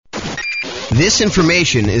This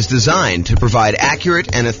information is designed to provide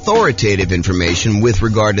accurate and authoritative information with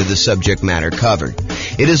regard to the subject matter covered.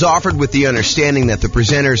 It is offered with the understanding that the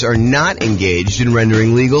presenters are not engaged in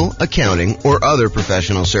rendering legal, accounting, or other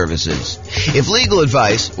professional services. If legal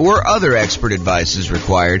advice or other expert advice is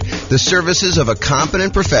required, the services of a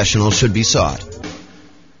competent professional should be sought.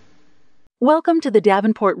 Welcome to the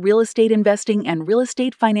Davenport Real Estate Investing and Real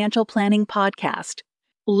Estate Financial Planning Podcast.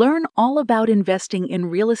 Learn all about investing in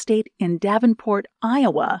real estate in Davenport,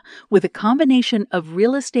 Iowa, with a combination of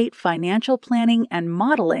real estate financial planning and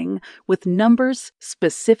modeling with numbers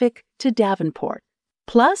specific to Davenport.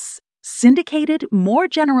 Plus, syndicated, more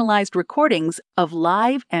generalized recordings of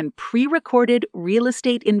live and pre-recorded real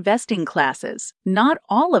estate investing classes, not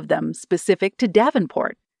all of them specific to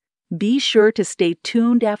Davenport. Be sure to stay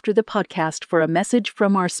tuned after the podcast for a message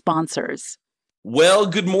from our sponsors. Well,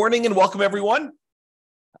 good morning and welcome, everyone.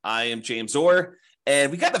 I am James Orr,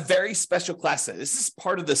 and we got a very special class today. This is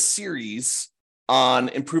part of the series on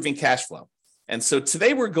improving cash flow. And so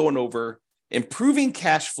today we're going over improving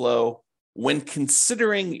cash flow when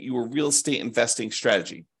considering your real estate investing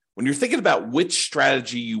strategy. When you're thinking about which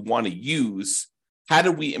strategy you want to use, how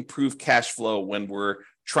do we improve cash flow when we're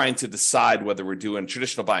trying to decide whether we're doing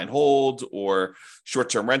traditional buy and hold or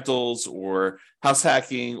short-term rentals or house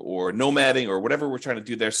hacking or nomading or whatever we're trying to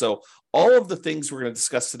do there. So all of the things we're going to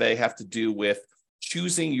discuss today have to do with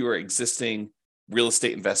choosing your existing real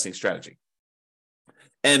estate investing strategy.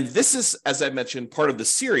 And this is, as I mentioned, part of the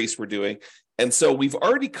series we're doing. And so we've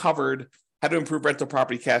already covered how to improve rental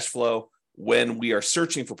property cash flow when we are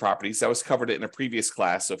searching for properties. That was covered in a previous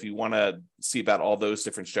class. So if you want to see about all those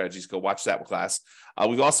different strategies, go watch that class.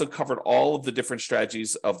 We've also covered all of the different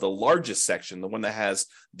strategies of the largest section, the one that has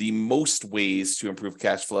the most ways to improve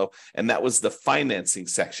cash flow. And that was the financing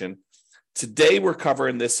section. Today, we're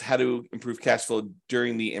covering this, how to improve cash flow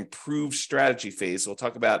during the improved strategy phase. We'll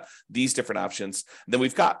talk about these different options. And then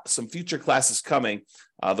we've got some future classes coming.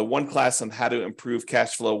 The one class on how to improve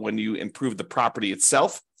cash flow when you improve the property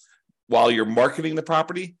itself, while you're marketing the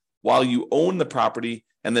property, while you own the property,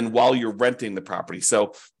 and then while you're renting the property.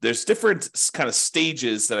 So there's different kind of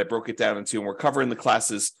stages that I broke it down into, and we're covering the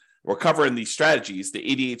classes, we're covering the strategies, the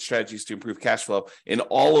 88 strategies to improve cash flow in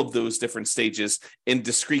all of those different stages in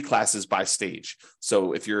discrete classes by stage.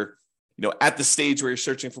 So if you're at the stage where you're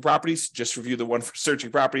searching for properties, just review the one for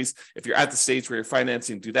searching properties. If you're at the stage where you're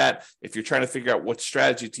financing, do that. If you're trying to figure out what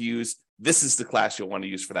strategy to use, this is the class you'll want to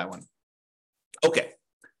use for that one. Okay.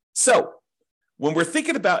 So when we're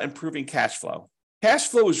thinking about improving cash flow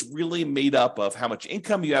is really made up of how much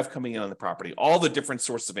income you have coming in on the property, all the different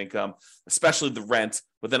sources of income, especially the rent,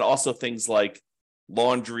 but then also things like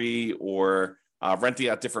laundry or renting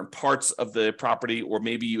out different parts of the property, or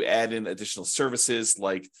maybe you add in additional services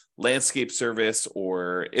like landscape service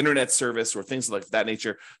or internet service or things like that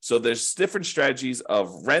nature. So there's different strategies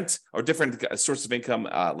of rent or different sources of income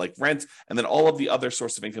like rent, and then all of the other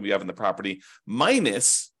sources of income you have in the property,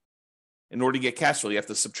 minus, in order to get cash flow, you have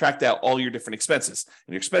to subtract out all your different expenses.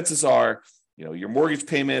 And your expenses are, your mortgage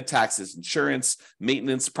payment, taxes, insurance,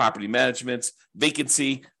 maintenance, property management,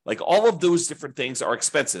 vacancy, like all of those different things are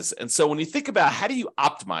expenses. And so when you think about how do you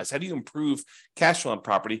optimize, how do you improve cash flow on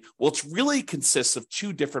property? Well, it really consists of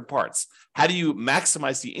two different parts. How do you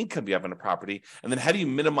maximize the income you have on a property? And then how do you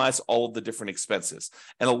minimize all of the different expenses?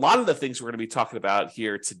 And a lot of the things we're going to be talking about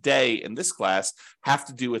here today in this class have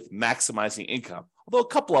to do with maximizing income. Although a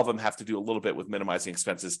couple of them have to do a little bit with minimizing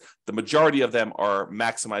expenses, the majority of them are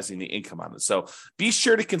maximizing the income on it. So be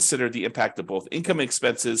sure to consider the impact of both income and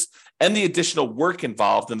expenses and the additional work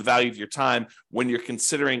involved and the value of your time when you're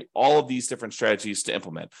considering all of these different strategies to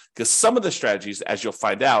implement. Because some of the strategies, as you'll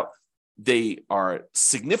find out, they are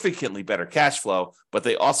significantly better cash flow, but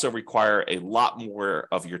they also require a lot more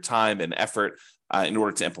of your time and effort in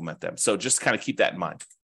order to implement them. So just kind of keep that in mind.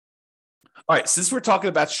 All right, since we're talking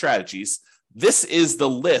about strategies, this is the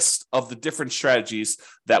list of the different strategies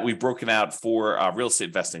that we've broken out for real estate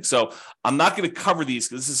investing. So I'm not going to cover these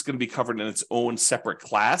because this is going to be covered in its own separate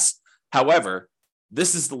class. However,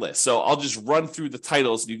 this is the list. So I'll just run through the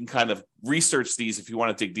titles and you can kind of research these if you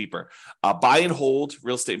want to dig deeper. Buy and hold,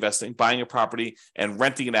 real estate investing, buying a property and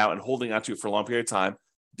renting it out and holding onto it for a long period of time.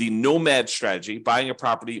 The nomad strategy, buying a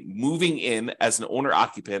property, moving in as an owner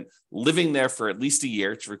occupant, living there for at least a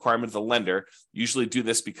year. It's a requirement of the lender. Usually do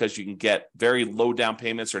this because you can get very low down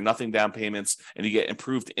payments or nothing down payments, and you get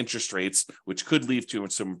improved interest rates, which could lead to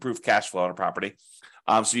some improved cash flow on a property.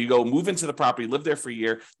 So you go move into the property, live there for a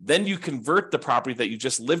year, then you convert the property that you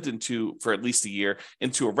just lived into for at least a year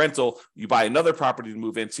into a rental. You buy another property to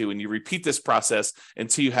move into, and you repeat this process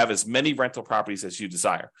until you have as many rental properties as you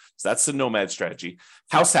desire. So that's the nomad strategy.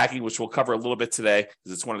 House hacking, which we'll cover a little bit today,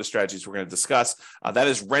 because it's one of the strategies we're going to discuss. That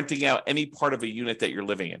is renting out any part of a unit that you're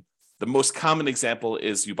living in. The most common example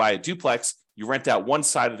is you buy a duplex, you rent out one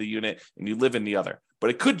side of the unit, and you live in the other. But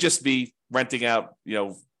it could just be renting out,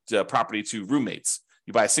 the property to roommates.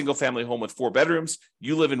 You buy a single family home with 4 bedrooms,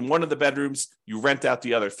 you live in one of the bedrooms, you rent out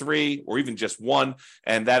the other 3 or even just one,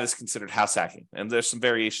 and that is considered house hacking. And there's some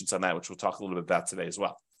variations on that, which we'll talk a little bit about today as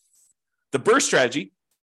well. The BRRRR strategy: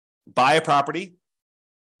 buy a property,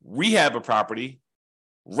 rehab a property,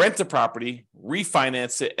 rent a property,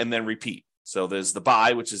 refinance it, and then repeat. So there's the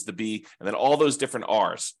buy, which is the B, and then all those different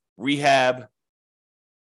R's: rehab,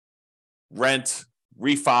 rent,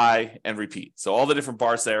 refi, and repeat. So all the different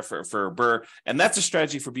bars there for BRRRR. And that's a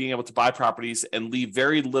strategy for being able to buy properties and leave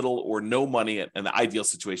very little or no money in the ideal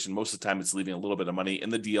situation. Most of the time, it's leaving a little bit of money in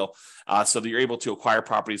the deal so that you're able to acquire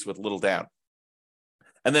properties with little down.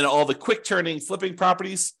 And then all the quick turning, flipping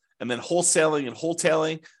properties, and then wholesaling and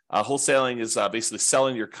wholetailing. Wholesaling is basically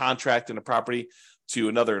selling your contract in a property to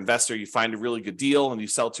another investor. You find a really good deal and you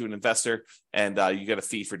sell to an investor, and you get a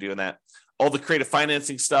fee for doing that. All the creative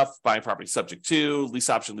financing stuff: buying property subject to, lease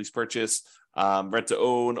option, lease purchase, rent to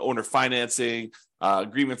own, owner financing,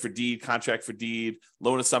 agreement for deed, contract for deed,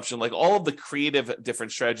 loan assumption, like all of the creative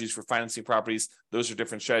different strategies for financing properties. Those are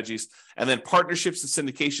different strategies. And then partnerships and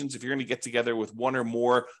syndications: if you're going to get together with one or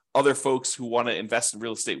more other folks who want to invest in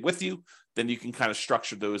real estate with you, then you can kind of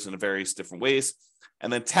structure those in various different ways.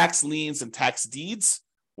 And then tax liens and tax deeds: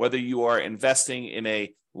 whether you are investing in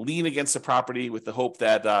a lien against a property with the hope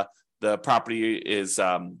that the property is,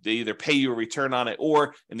 they either pay you a return on it,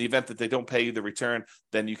 or in the event that they don't pay you the return,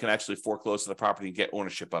 then you can actually foreclose on the property and get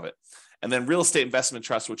ownership of it. And then real estate investment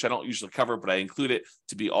trust, which I don't usually cover, but I include it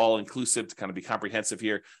to be all inclusive, to kind of be comprehensive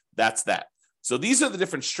here. That's that. So these are the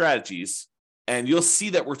different strategies. And you'll see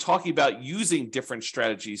that we're talking about using different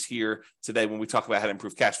strategies here today when we talk about how to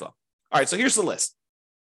improve cash flow. All right, so here's the list.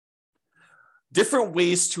 Different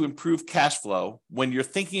ways to improve cash flow when you're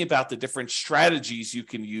thinking about the different strategies you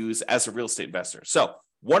can use as a real estate investor. So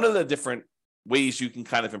one of the different ways you can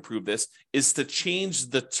kind of improve this is to change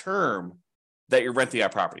the term that you're renting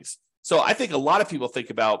out properties. So I think a lot of people think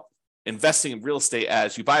about investing in real estate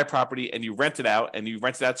as you buy a property and you rent it out, and you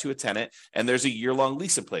rent it out to a tenant, and there's a year-long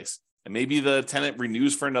lease in place. And maybe the tenant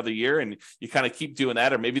renews for another year, and you kind of keep doing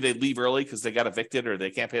that. Or maybe they leave early because they got evicted or they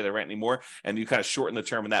can't pay their rent anymore, and you kind of shorten the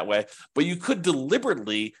term in that way. But you could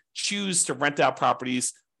deliberately choose to rent out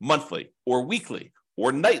properties monthly or weekly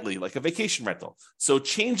or nightly, like a vacation rental. So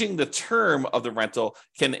changing the term of the rental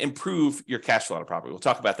can improve your cash flow on a property. We'll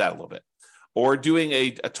talk about that a little bit. Or doing a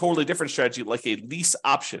totally different strategy, like a lease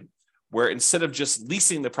option, where instead of just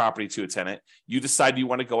leasing the property to a tenant, you decide you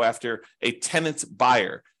want to go after a tenant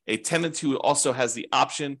buyer, a tenant who also has the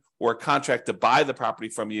option or a contract to buy the property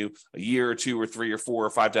from you a year or 2 or 3 or 4 or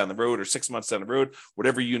 5 down the road, or 6 months down the road,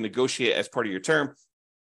 whatever you negotiate as part of your term.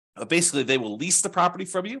 Basically, they will lease the property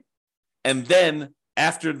from you, and then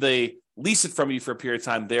after they lease it from you for a period of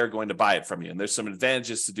time, they're going to buy it from you. And there's some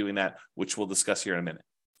advantages to doing that, which we'll discuss here in a minute.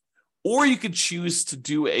 Or you could choose to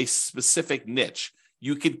do a specific niche.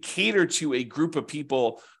 You could cater to a group of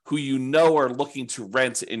people who you know are looking to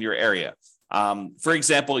rent in your area. For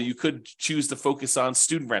example, you could choose to focus on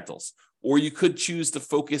student rentals, or you could choose to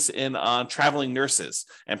focus in on traveling nurses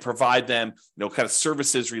and provide them, kind of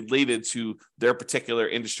services related to their particular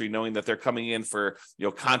industry, knowing that they're coming in for,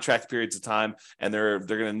 contract periods of time, and they're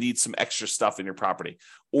going to need some extra stuff in your property.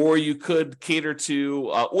 Or you could cater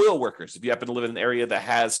to oil workers if you happen to live in an area that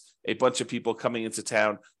has a bunch of people coming into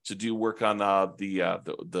town to do work on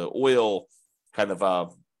the oil kind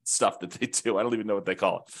of stuff that they do. I don't even know what they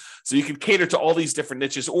call it. So you can cater to all these different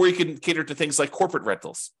niches, or you can cater to things like corporate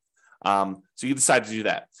rentals. So you decide to do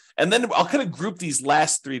that. And then I'll kind of group these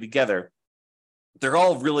last 3 together. They're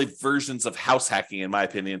all really versions of house hacking, in my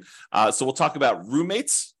opinion. So we'll talk about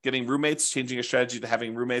roommates, getting roommates, changing a strategy to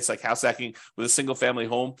having roommates, like house hacking with a single family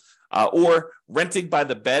home, or renting by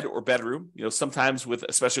the bed or bedroom. Sometimes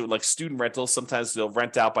especially with like student rentals, sometimes they'll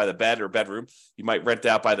rent out by the bed or bedroom. You might rent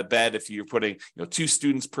out by the bed if you're putting 2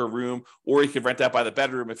 students per room, or you could rent out by the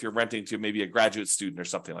bedroom if you're renting to maybe a graduate student or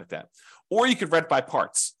something like that. Or you could rent by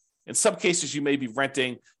parts. In some cases, you may be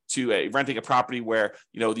renting to renting a property where,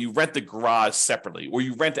 you rent the garage separately, or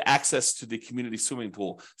you rent access to the community swimming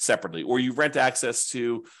pool separately, or you rent access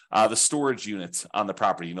to the storage units on the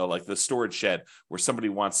property, like the storage shed where somebody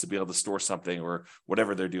wants to be able to store something or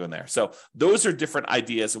whatever they're doing there. So those are different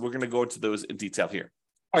ideas, and we're going to go into those in detail here.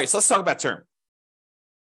 All right, so let's talk about term.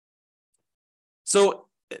 So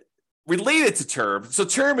related to term, so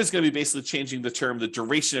term is going to be basically changing the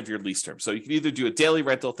duration of your lease term. So you can either do a daily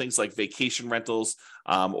rental, things like vacation rentals,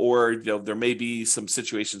 or there may be some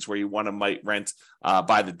situations where you might rent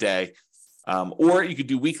by the day, or you could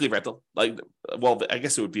do weekly rental. I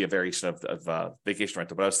guess it would be a variation of vacation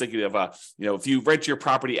rental. But I was thinking of if you rent your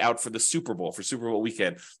property out for the Super Bowl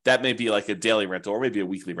weekend, that may be like a daily rental or maybe a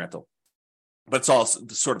weekly rental. But it's all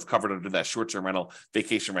sort of covered under that short-term rental,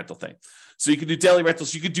 vacation rental thing. So you can do daily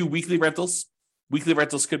rentals. You could do weekly rentals. Weekly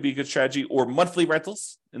rentals could be a good strategy, or monthly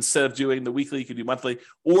rentals. Instead of doing the weekly, you could do monthly.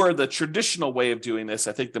 Or the traditional way of doing this,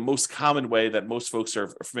 I think the most common way that most folks are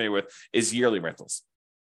familiar with, is yearly rentals.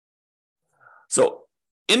 So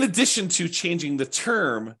in addition to changing the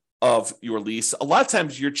term of your lease, a lot of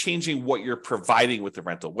times you're changing what you're providing with the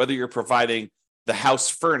rental, whether you're providing the house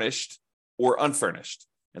furnished or unfurnished.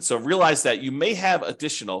 And so realize that you may have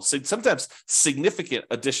sometimes significant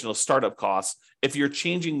additional startup costs if you're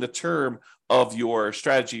changing the term of your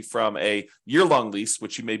strategy from a year-long lease,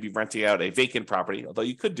 which you may be renting out a vacant property, although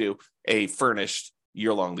you could do a furnished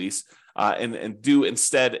year-long lease, and do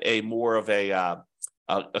instead a more of a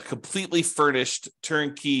completely furnished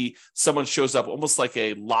turnkey. Someone shows up almost like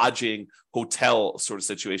a lodging hotel sort of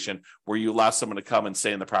situation where you allow someone to come and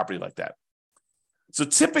stay in the property like that. So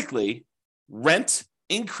typically, rent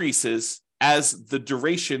increases as the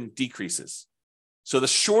duration decreases. So the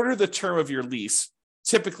shorter the term of your lease,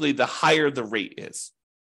 typically the higher the rate is.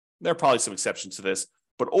 There are probably some exceptions to this,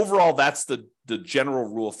 but overall, that's the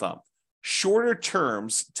general rule of thumb. Shorter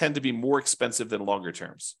terms tend to be more expensive than longer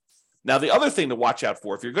terms. Now, the other thing to watch out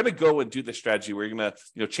for, if you're going to go and do the strategy where you're going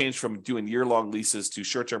to change from doing year-long leases to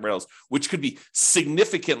short-term rentals, which could be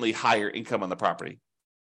significantly higher income on the property,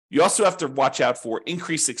 you also have to watch out for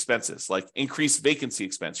increased expenses, like increased vacancy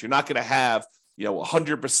expense. You're not going to have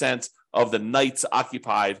 100% of the nights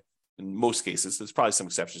occupied in most cases. There's probably some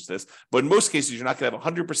exceptions to this, but in most cases, you're not going to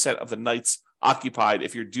have 100% of the nights occupied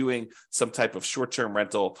if you're doing some type of short-term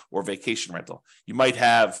rental or vacation rental. You might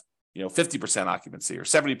have 50% occupancy or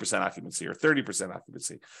 70% occupancy or 30%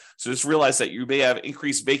 occupancy. So just realize that you may have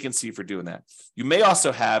increased vacancy for doing that. You may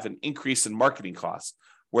also have an increase in marketing costs.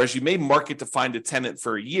 Whereas you may market to find a tenant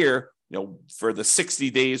for a year, for the 60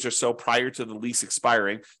 days or so prior to the lease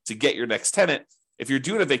expiring to get your next tenant. If you're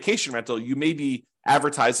doing a vacation rental, you may be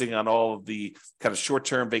advertising on all of the kind of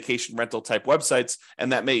short-term vacation rental type websites,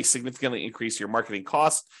 and that may significantly increase your marketing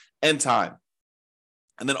costs and time.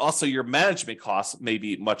 And then also your management costs may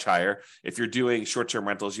be much higher. If you're doing short-term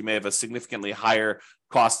rentals, you may have a significantly higher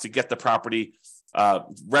cost to get the property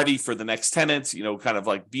ready for the next tenants, kind of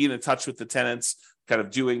like being in touch with the tenants, kind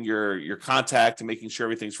of doing your contact and making sure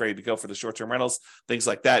everything's ready to go for the short-term rentals. Things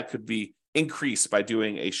like that could be increased by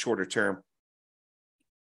doing a shorter term.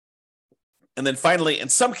 And then finally, in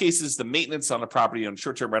some cases, the maintenance on a property on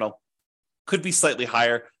short-term rental could be slightly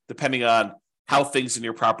higher depending on how things in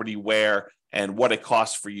your property wear and what it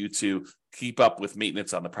costs for you to keep up with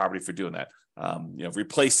maintenance on the property for doing that.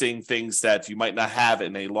 Replacing things that you might not have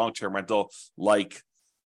in a long-term rental, like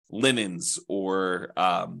linens or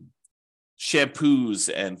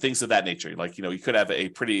shampoos and things of that nature. Like, you could have a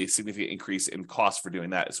pretty significant increase in cost for doing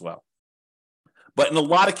that as well. But in a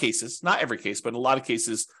lot of cases, not every case, but in a lot of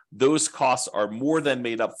cases, those costs are more than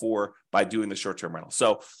made up for by doing the short-term rental.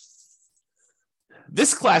 So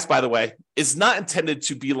this class, by the way, is not intended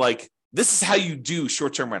to be like, this is how you do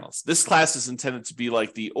short-term rentals. This class is intended to be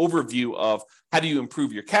like the overview of how do you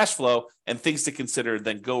improve your cash flow and things to consider,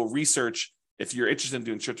 then go research. If you're interested in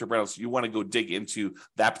doing short-term rentals, you want to go dig into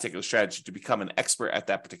that particular strategy to become an expert at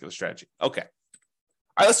that particular strategy. Okay. All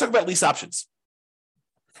right, let's talk about lease options.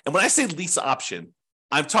 And when I say lease option,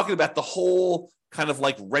 I'm talking about the whole kind of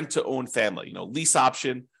like rent-to-own family. Lease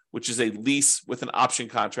option, which is a lease with an option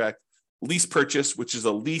contract. Lease purchase, which is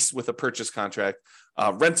a lease with a purchase contract.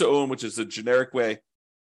 Rent-to-own, which is a generic way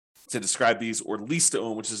to describe these, or lease to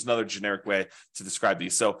own, which is another generic way to describe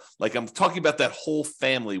these. So like I'm talking about that whole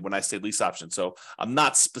family when I say lease option. So I'm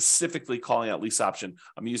not specifically calling out lease option.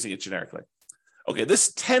 I'm using it generically. Okay,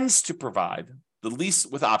 this tends to provide the lease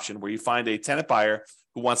with option where you find a tenant buyer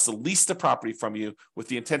who wants to lease the property from you with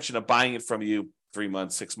the intention of buying it from you 3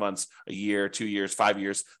 months, 6 months, a year, 2 years, 5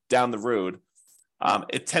 years down the road.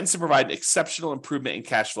 It tends to provide exceptional improvement in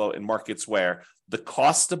cash flow in markets where the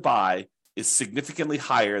cost to buy is significantly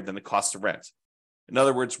higher than the cost to rent. In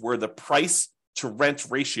other words, where the price to rent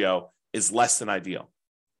ratio is less than ideal.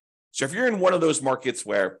 So if you're in one of those markets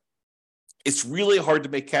where it's really hard to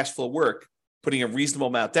make cash flow work, putting a reasonable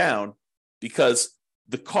amount down because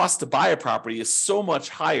the cost to buy a property is so much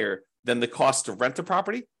higher than the cost to rent a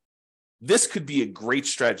property, this could be a great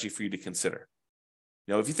strategy for you to consider.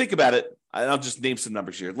 If you think about it, I'll just name some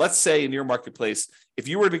numbers here. Let's say in your marketplace, if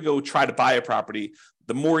you were to go try to buy a property,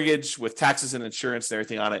 the mortgage with taxes and insurance and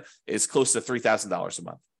everything on it is close to $3,000 a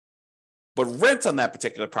month. But rent on that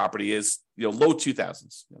particular property is, low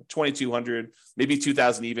 2000s, 2,200, maybe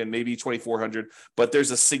 2,000 even, maybe 2,400. But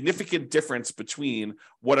there's a significant difference between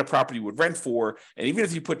what a property would rent for, and even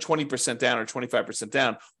if you put 20% down or 25%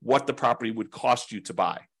 down, what the property would cost you to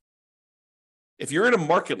buy. If you're in a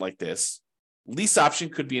market like this, lease option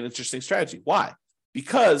could be an interesting strategy. Why?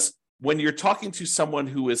 Because when you're talking to someone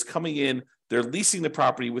who is coming in, they're leasing the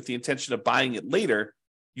property with the intention of buying it later,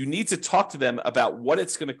 you need to talk to them about what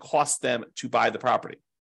it's going to cost them to buy the property.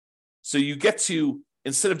 So you get to,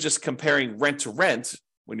 instead of just comparing rent to rent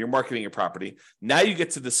when you're marketing your property, now you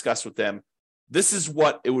get to discuss with them, this is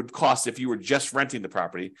what it would cost if you were just renting the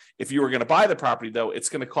property. If you were going to buy the property, though, it's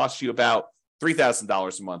going to cost you about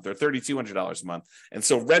 $3,000 a month or $3,200 a month. And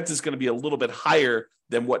so rent is going to be a little bit higher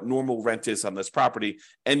than what normal rent is on this property,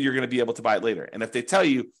 and you're going to be able to buy it later. And if they tell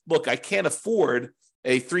you, look, I can't afford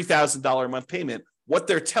a $3,000 a month payment, what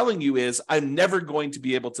they're telling you is, I'm never going to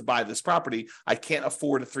be able to buy this property. I can't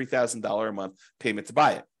afford a $3,000 a month payment to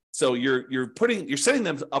buy it. So you're setting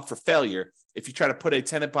them up for failure if you try to put a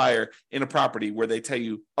tenant buyer in a property where they tell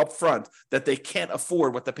you up front that they can't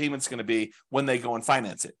afford what the payment's going to be when they go and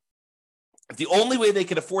finance it. If the only way they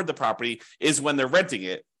can afford the property is when they're renting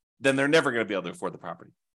it, then they're never going to be able to afford the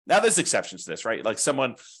property. Now, there's exceptions to this, right? Like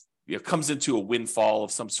someone comes into a windfall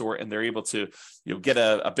of some sort and they're able to get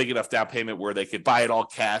a big enough down payment where they could buy it all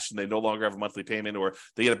cash and they no longer have a monthly payment, or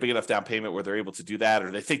they get a big enough down payment where they're able to do that,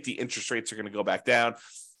 or they think the interest rates are going to go back down.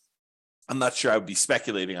 I'm not sure I would be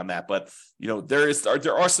speculating on that, but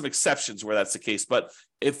there are some exceptions where that's the case. But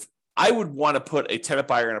if I would want to put a tenant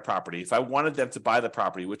buyer in a property, if I wanted them to buy the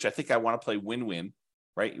property, which I think I want to play win-win,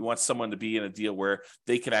 right? You want someone to be in a deal where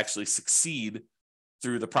they can actually succeed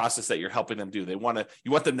through the process that you're helping them do. You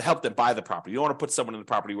want them to help them buy the property. You don't want to put someone in the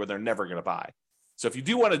property where they're never going to buy. So if you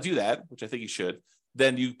do want to do that, which I think you should,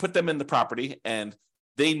 then you put them in the property and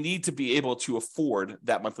they need to be able to afford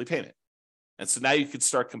that monthly payment. And so now you can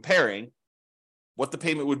start comparing what the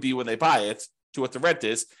payment would be when they buy it to what the rent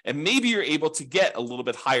is, and maybe you're able to get a little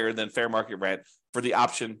bit higher than fair market rent for the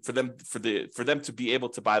option for them to be able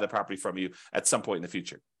to buy the property from you at some point in the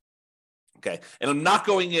future. Okay, and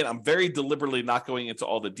I'm very deliberately not going into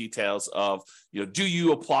all the details of, do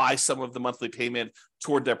you apply some of the monthly payment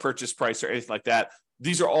toward their purchase price or anything like that.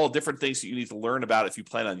 These are all different things that you need to learn about if you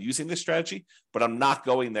plan on using this strategy, but I'm not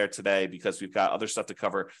going there today because we've got other stuff to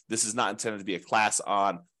cover. This is not intended to be a class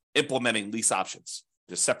on implementing lease options.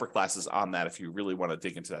 Just separate classes on that if you really want to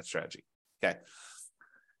dig into that strategy. Okay.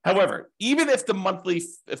 However, even if the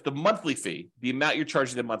monthly fee, the amount you're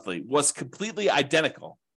charging them monthly, was completely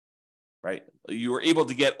identical, right? You were able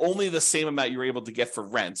to get only the same amount you were able to get for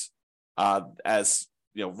rent as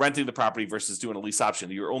renting the property versus doing a lease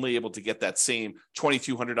option. You were only able to get that same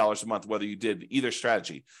 $2,200 a month, whether you did either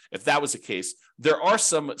strategy. If that was the case, there are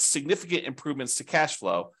some significant improvements to cash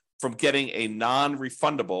flow from getting a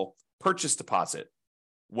non-refundable purchase deposit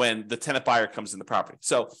when the tenant buyer comes in the property.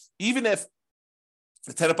 So even if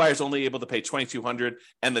the tenant buyer is only able to pay $2,200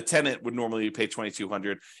 and the tenant would normally pay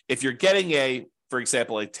 $2,200, if you're getting for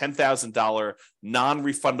example, a $10,000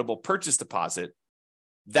 non-refundable purchase deposit,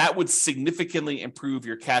 that would significantly improve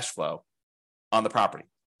your cash flow on the property.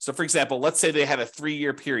 So for example, let's say they had a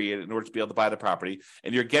 3-year period in order to be able to buy the property,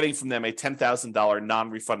 and you're getting from them a $10,000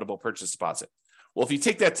 non-refundable purchase deposit. Well, if you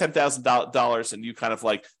take that $10,000 and you kind of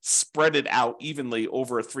like spread it out evenly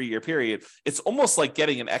over a 3-year period, it's almost like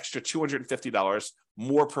getting an extra $250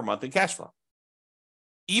 more per month in cash flow.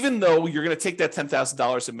 Even though you're going to take that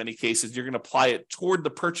 $10,000 in many cases, you're going to apply it toward the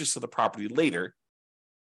purchase of the property later.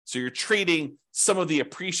 So you're trading some of the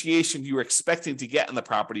appreciation you were expecting to get in the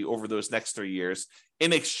property over those next 3 years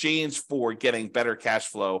in exchange for getting better cash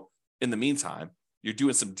flow in the meantime. You're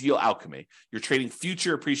doing some deal alchemy. You're trading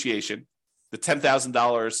future appreciation, the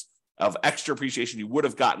 $10,000 of extra appreciation you would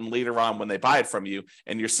have gotten later on when they buy it from you.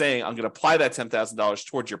 And you're saying, I'm going to apply that $10,000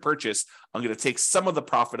 towards your purchase. I'm going to take some of the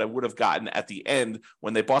profit I would have gotten at the end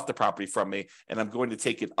when they bought the property from me, and I'm going to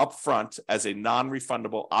take it up front as a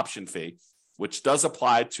non-refundable option fee, which does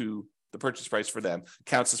apply to the purchase price for them,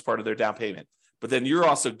 counts as part of their down payment. But then you're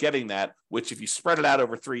also getting that, which if you spread it out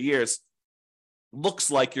over 3 years, looks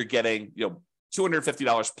like you're getting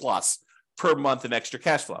 $250 plus per month in extra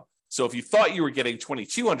cash flow. So if you thought you were getting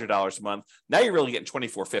 $2,200 a month, now you're really getting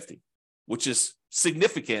 $2,450, which is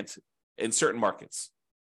significant in certain markets,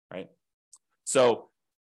 right? So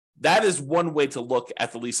that is one way to look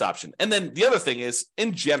at the lease option. And then the other thing is,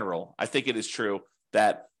 in general, I think it is true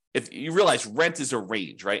that if you realize rent is a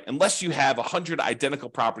range, right? Unless you have 100 identical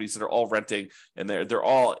properties that are all renting and they're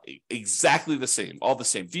all exactly the same, all the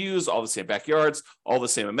same views, all the same backyards, all the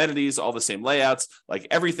same amenities, all the same layouts, like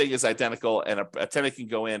everything is identical, and a tenant can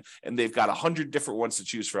go in and they've got 100 different ones to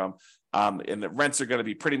choose from. And the rents are going to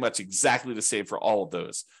be pretty much exactly the same for all of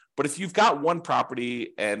those. But if you've got one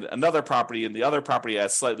property and another property, and the other property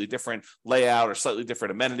has slightly different layout or slightly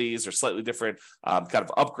different amenities or slightly different kind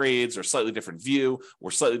of upgrades or slightly different view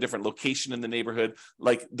or slightly different location in the neighborhood,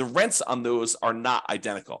 like the rents on those are not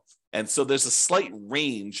identical. And so there's a slight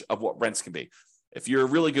range of what rents can be. If you're a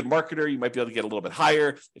really good marketer, you might be able to get a little bit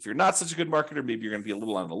higher. If you're not such a good marketer, maybe you're going to be a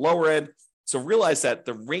little on the lower end. So realize that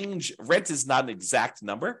the range, rent is not an exact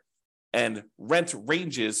number, and rent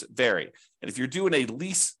ranges vary. And if you're doing a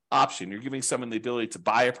lease option, you're giving someone the ability to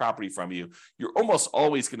buy a property from you, you're almost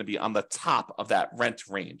always going to be on the top of that rent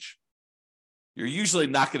range. You're usually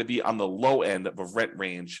not going to be on the low end of a rent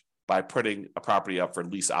range by putting a property up for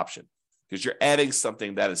lease option, because you're adding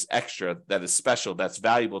something that is extra, that is special, that's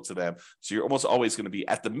valuable to them. So you're almost always going to be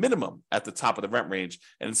at the minimum at the top of the rent range.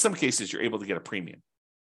 And in some cases, you're able to get a premium.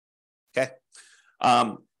 Okay.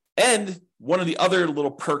 And one of the other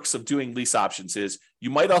little perks of doing lease options is you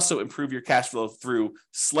might also improve your cash flow through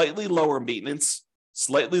slightly lower maintenance,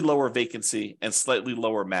 slightly lower vacancy, and slightly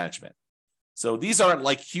lower management. So these aren't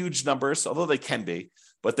like huge numbers, although they can be,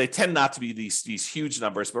 but they tend not to be these huge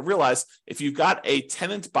numbers. But realize if you've got a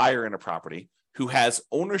tenant buyer in a property who has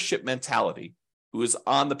ownership mentality, who is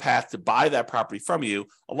on the path to buy that property from you,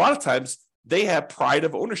 a lot of times they have pride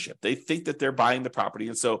of ownership. They think that they're buying the property,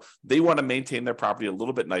 and so they want to maintain their property a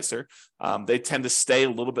little bit nicer. They tend to stay a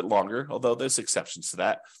little bit longer, although there's exceptions to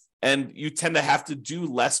that. And you tend to have to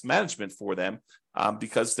do less management for them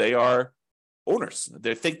because they are owners.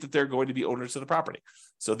 They think that they're going to be owners of the property.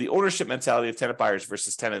 So the ownership mentality of tenant buyers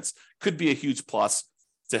versus tenants could be a huge plus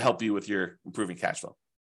to help you with your improving cash flow.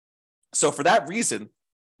 So for that reason,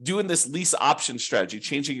 doing this lease option strategy,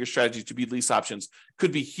 changing your strategy to be lease options,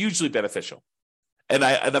 could be hugely beneficial. And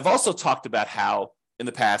I've also talked about how in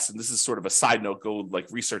the past, and this is sort of a side note, go like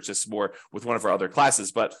research this more with one of our other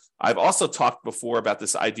classes, but I've also talked before about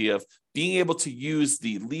this idea of being able to use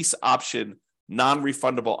the lease option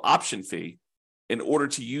non-refundable option fee in order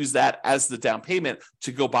to use that as the down payment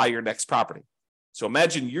to go buy your next property. So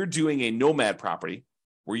imagine you're doing a nomad property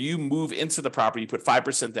where you move into the property, you put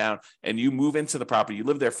 5% down, and you move into the property, you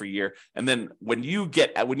live there for a year. And then when you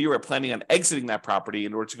are planning on exiting that property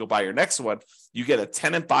in order to go buy your next one, you get a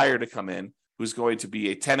tenant buyer to come in who's going to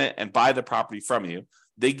be a tenant and buy the property from you.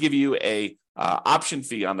 They give you a option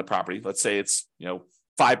fee on the property. Let's say it's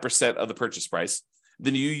 5% of the purchase price.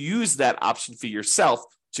 Then you use that option fee yourself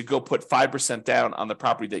to go put 5% down on the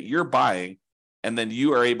property that you're buying, and then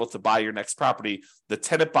you are able to buy your next property. The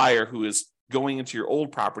tenant buyer who is going into your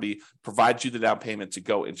old property provides you the down payment to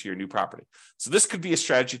go into your new property. So this could be a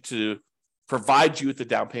strategy to provide you with the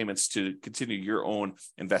down payments to continue your own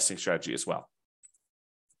investing strategy as well.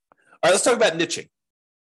 All right, let's talk about niching.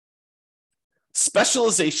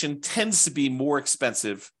 Specialization tends to be more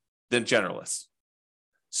expensive than generalists.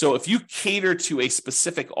 So if you cater to a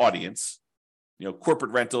specific audience,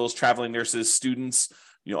 corporate rentals, traveling nurses, students,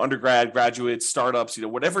 undergrad, graduates, startups,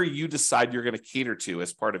 whatever you decide you're going to cater to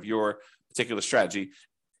as part of your particular strategy,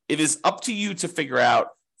 it is up to you to figure out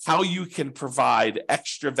how you can provide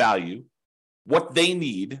extra value, what they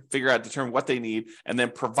need, determine what they need, and then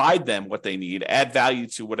provide them what they need, add value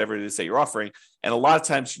to whatever it is that you're offering. And a lot of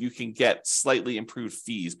times you can get slightly improved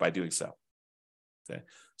fees by doing so. Okay.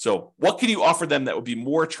 So what can you offer them that would be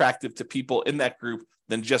more attractive to people in that group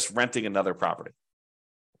than just renting another property?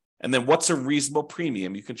 And then what's a reasonable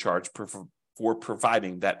premium you can charge for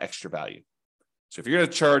providing that extra value? So if you're going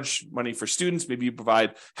to charge money for students, maybe you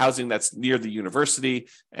provide housing that's near the university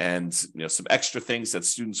and some extra things that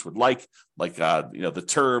students would like the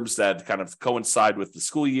terms that kind of coincide with the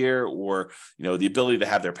school year, or the ability to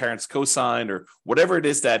have their parents co-sign, or whatever it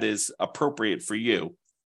is that is appropriate for you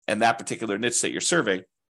and that particular niche that you're serving.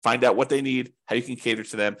 Find out what they need, how you can cater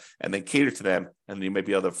to them, and then cater to them, and then you may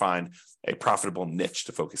be able to find a profitable niche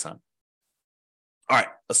to focus on. All right,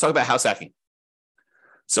 let's talk about house hacking.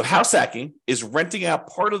 So house hacking is renting out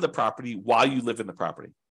part of the property while you live in the property.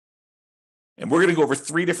 And we're going to go over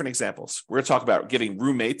 3 different examples. We're going to talk about getting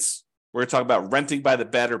roommates. We're going to talk about renting by the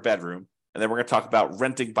bed or bedroom. And then we're going to talk about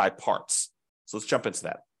renting by parts. So let's jump into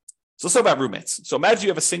that. So let's talk about roommates. So imagine you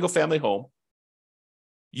have a single family home.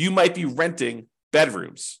 You might be renting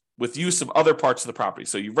bedrooms with use of other parts of the property.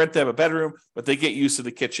 So you rent them a bedroom, but they get use of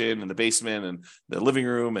the kitchen and the basement and the living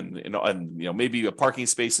room and maybe a parking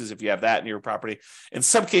spaces if you have that in your property. In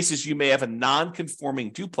some cases, you may have a non-conforming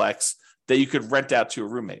duplex that you could rent out to a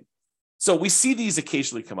roommate. So we see these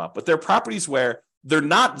occasionally come up, but they're properties where they're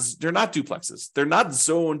not duplexes. They're not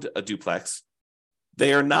zoned a duplex.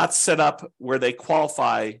 They are not set up where they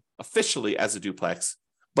qualify officially as a duplex,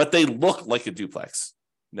 but they look like a duplex.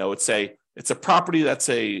 It's a property that's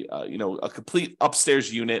a complete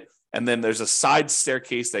upstairs unit, and then there's a side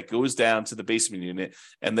staircase that goes down to the basement unit,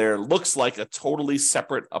 and there looks like a totally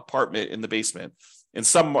separate apartment in the basement. In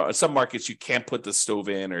some markets, you can't put the stove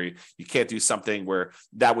in, or you can't do something where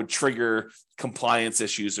that would trigger compliance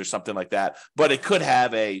issues or something like that. But it could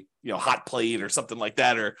have a hot plate or something like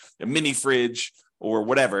that, or a mini fridge or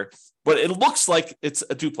whatever. But it looks like it's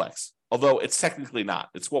a duplex, although it's technically not.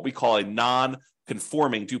 It's what we call a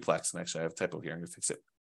non-conforming duplex. And actually, I have a typo here. I'm going to fix it.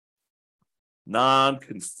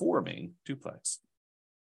 Non-conforming duplex.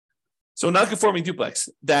 So non-conforming duplex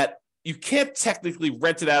that you can't technically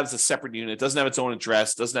rent it out as a separate unit. It doesn't have its own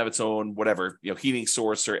address, doesn't have its own whatever, heating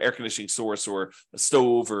source or air conditioning source or a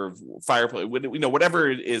stove or fireplace, whatever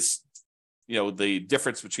it is, the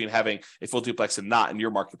difference between having a full duplex and not in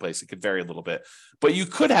your marketplace, it could vary a little bit. But you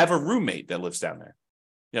could have a roommate that lives down there.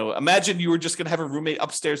 Imagine you were just going to have a roommate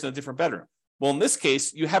upstairs in a different bedroom. Well, in this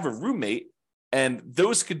case, you have a roommate, and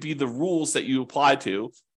those could be the rules that you apply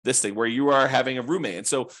to this thing where you are having a roommate. And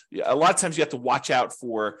so a lot of times you have to watch out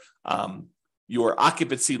for your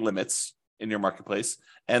occupancy limits in your marketplace,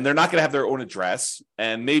 and they're not going to have their own address.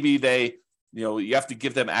 And maybe you have to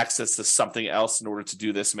give them access to something else in order to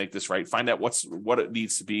do this and make this right. Find out what it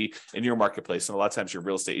needs to be in your marketplace. And a lot of times your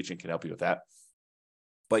real estate agent can help you with that.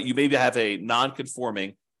 But you maybe have a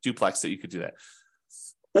non-conforming duplex that you could do that.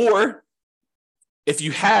 Or if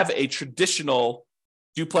you have a traditional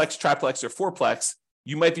duplex, triplex, or fourplex,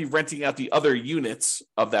 you might be renting out the other units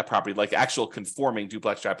of that property, like actual conforming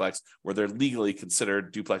duplex, triplex, where they're legally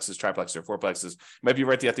considered duplexes, triplexes, or fourplexes. You might be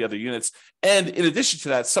renting out the other units. And in addition to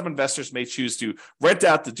that, some investors may choose to rent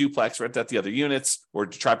out the duplex, rent out the other units, or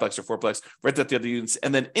triplex or fourplex, rent out the other units.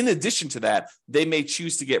 And then in addition to that, they may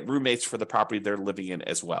choose to get roommates for the property they're living in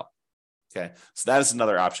as well. Okay, so that is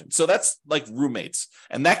another option. So that's like roommates.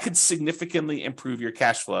 And that could significantly improve your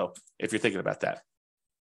cash flow if you're thinking about that.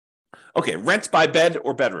 Okay, rent by bed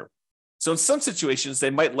or bedroom. So in some situations, they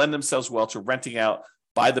might lend themselves well to renting out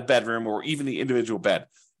by the bedroom or even the individual bed.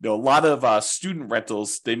 A lot of student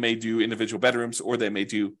rentals, they may do individual bedrooms, or they may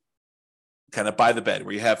do kind of by the bed,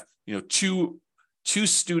 where you have two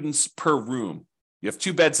students per room. You have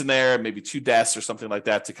two beds in there, maybe two desks or something like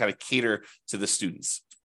that to kind of cater to the students.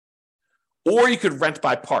 Or you could rent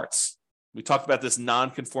by parts. We talked about this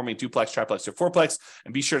non-conforming duplex, triplex, or fourplex,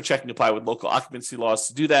 and be sure to check and comply with local occupancy laws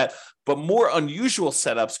to do that. But more unusual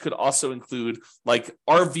setups could also include like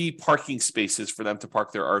RV parking spaces for them to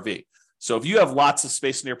park their RV. So if you have lots of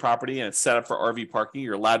space in your property and it's set up for RV parking,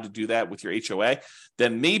 you're allowed to do that with your HOA,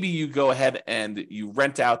 then maybe you go ahead and you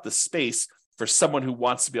rent out the space for someone who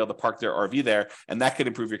wants to be able to park their RV there, and that could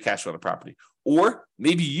improve your cash flow on the property. Or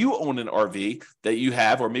maybe you own an RV that you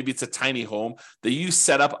have, or maybe it's a tiny home that you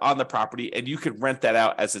set up on the property, and you could rent that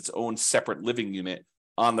out as its own separate living unit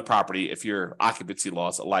on the property if your occupancy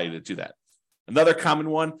laws allow you to do that. Another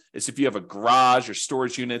common one is if you have a garage or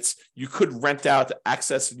storage units, you could rent out the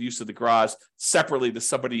access and use of the garage separately to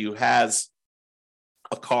somebody who has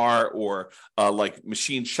a car or like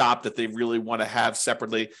machine shop that they really want to have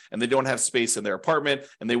separately, and they don't have space in their apartment,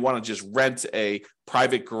 and they want to just rent a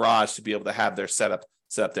private garage to be able to have their setup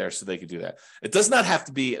there, so they can do that. It does not have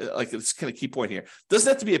to be like, it's kind of key point here. It doesn't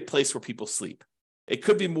have to be a place where people sleep. It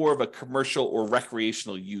could be more of a commercial or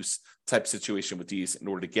recreational use type situation with these in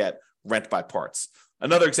order to get rent by parts.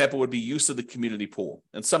 Another example would be use of the community pool.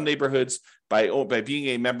 In some neighborhoods, by being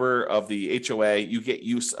a member of the HOA, you get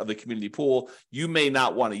use of the community pool. You may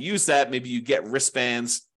not want to use that. Maybe you get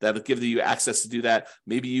wristbands that'll give you access to do that.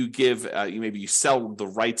 Maybe you maybe you sell the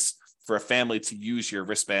rights for a family to use your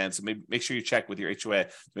wristbands. So maybe make sure you check with your HOA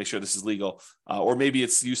to make sure this is legal. Or maybe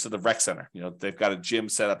it's use of the rec center. They've got a gym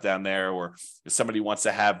set up down there, or if somebody wants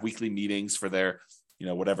to have weekly meetings for their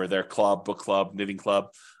whatever, their club, book club, knitting club,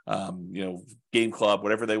 game club,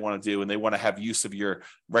 whatever they want to do, and they want to have use of your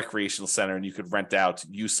recreational center, and you could rent out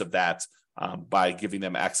use of that by giving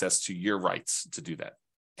them access to your rights to do that.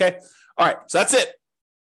 Okay. All right. So that's it.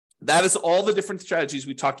 That is all the different strategies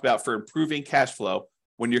we talked about for improving cash flow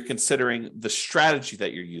when you're considering the strategy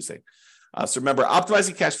that you're using. So remember,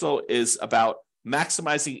 optimizing cash flow is about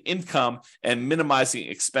maximizing income and minimizing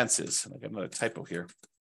expenses. I got another typo here.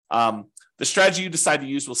 The strategy you decide to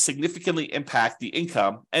use will significantly impact the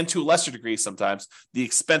income and, to a lesser degree sometimes, the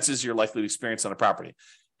expenses you're likely to experience on a property.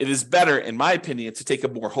 It is better, in my opinion, to take a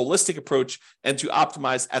more holistic approach and to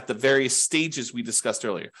optimize at the various stages we discussed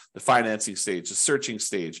earlier: the financing stage, the searching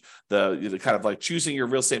stage, the kind of like choosing your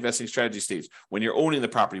real estate investing strategy stage, when you're owning the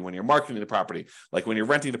property, when you're marketing the property, like when you're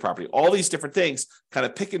renting the property, all these different things. Kind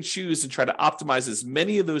of pick and choose and try to optimize as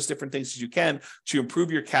many of those different things as you can to improve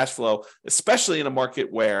your cash flow, especially in a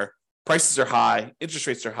market where prices are high, interest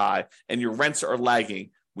rates are high, and your rents are lagging.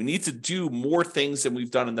 We need to do more things than we've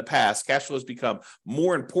done in the past. Cash flow has become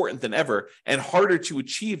more important than ever and harder to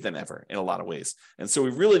achieve than ever in a lot of ways. And so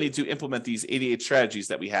we really need to implement these 88 strategies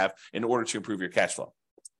that we have in order to improve your cash flow.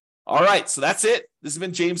 All right, so that's it. This has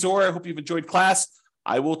been James Orr. I hope you've enjoyed class.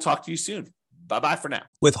 I will talk to you soon. Bye-bye for now.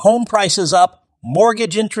 With home prices up,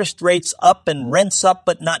 mortgage interest rates up, and rents up,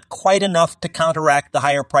 but not quite enough to counteract the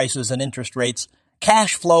higher prices and interest rates,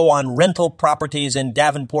 cash flow on rental properties in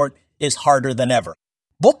Davenport is harder than ever.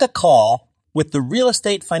 Book a call with the Real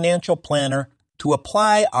Estate Financial Planner to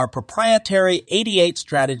apply our proprietary 88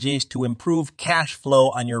 strategies to improve cash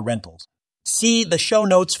flow on your rentals. See the show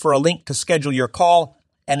notes for a link to schedule your call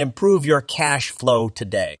and improve your cash flow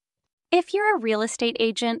today. If you're a real estate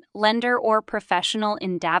agent, lender, or professional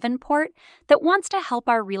in Davenport that wants to help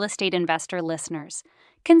our real estate investor listeners,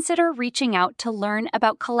 consider reaching out to learn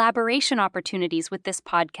about collaboration opportunities with this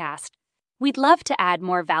podcast. We'd love to add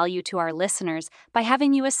more value to our listeners by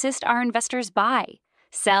having you assist our investors buy,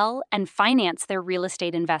 sell, and finance their real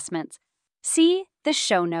estate investments. See the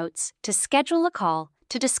show notes to schedule a call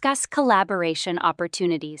to discuss collaboration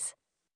opportunities.